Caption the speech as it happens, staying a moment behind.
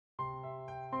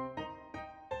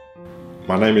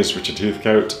My name is Richard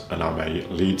Heathcote and I'm a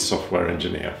lead software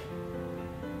engineer.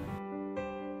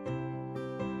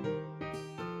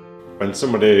 When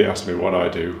somebody asks me what I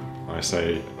do, I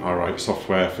say I write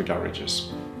software for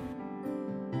garages.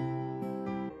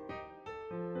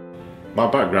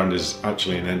 My background is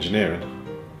actually in engineering.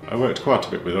 I worked quite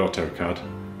a bit with AutoCAD,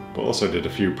 but also did a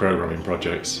few programming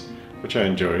projects, which I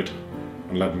enjoyed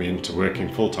and led me into working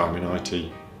full-time in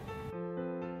IT.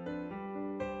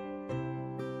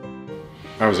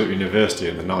 I was at university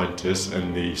in the 90s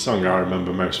and the song I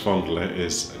remember most fondly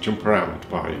is Jump Around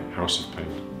by House of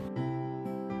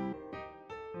Pain.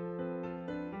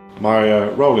 My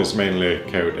role is mainly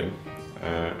coding.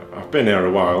 I've been here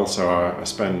a while, so I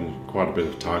spend quite a bit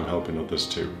of time helping others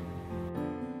too.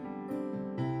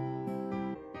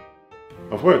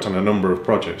 I've worked on a number of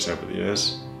projects over the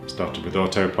years. Started with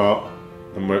AutoPart,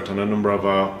 then worked on a number of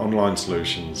our online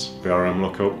solutions, VRM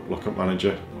Lookup, Lookup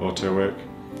Manager, AutoWork.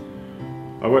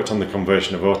 I worked on the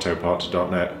conversion of AutoPart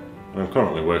to .NET and I'm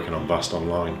currently working on Vast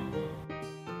Online.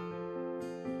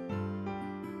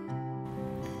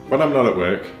 When I'm not at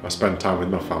work, I spend time with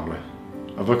my family.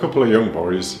 I have a couple of young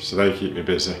boys, so they keep me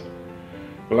busy.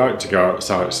 We like to go out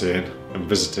sightseeing and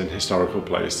visiting historical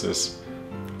places,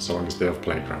 so long as they have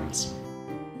playgrounds.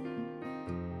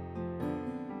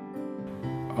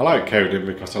 I like coding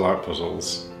because I like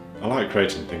puzzles. I like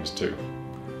creating things too.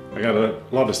 I get a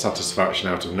lot of satisfaction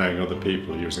out of knowing other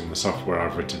people using the software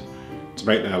I've written to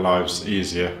make their lives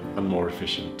easier and more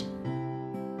efficient.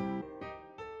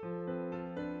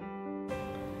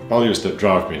 Values that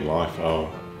drive me in life are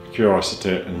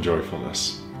curiosity and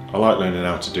joyfulness. I like learning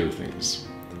how to do things.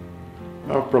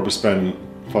 I've probably spent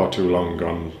far too long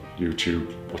on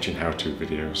YouTube watching how-to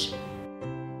videos.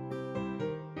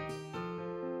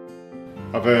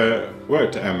 I've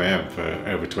worked at MAM for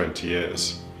over 20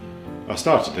 years. I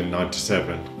started in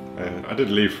 '97. I did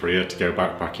leave for a year to go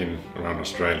backpacking around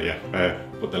Australia,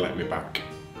 but they let me back.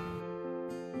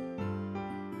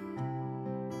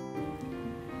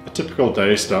 A typical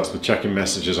day starts with checking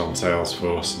messages on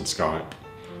Salesforce and Skype.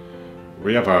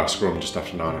 We have our scrum just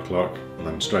after 9 o'clock and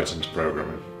then straight into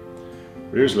programming.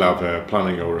 We usually have a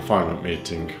planning or refinement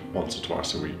meeting once or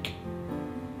twice a week.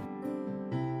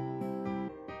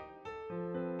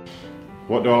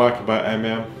 What do I like about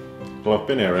MAM? Well, I've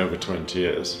been here over 20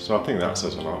 years, so I think that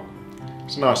says a lot.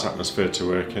 It's a nice atmosphere to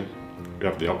work in. We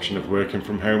have the option of working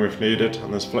from home if needed,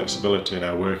 and there's flexibility in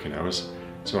our working hours,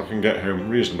 so I can get home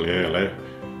reasonably early,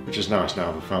 which is nice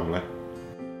now with a family.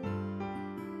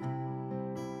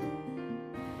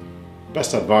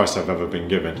 Best advice I've ever been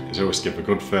given is always give a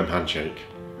good firm handshake.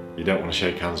 You don't want to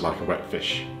shake hands like a wet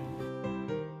fish.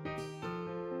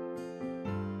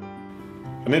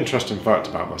 An interesting fact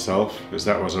about myself is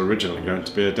that I was originally going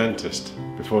to be a dentist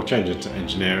before changing to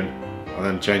engineering and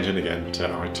then changing again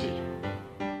to IT.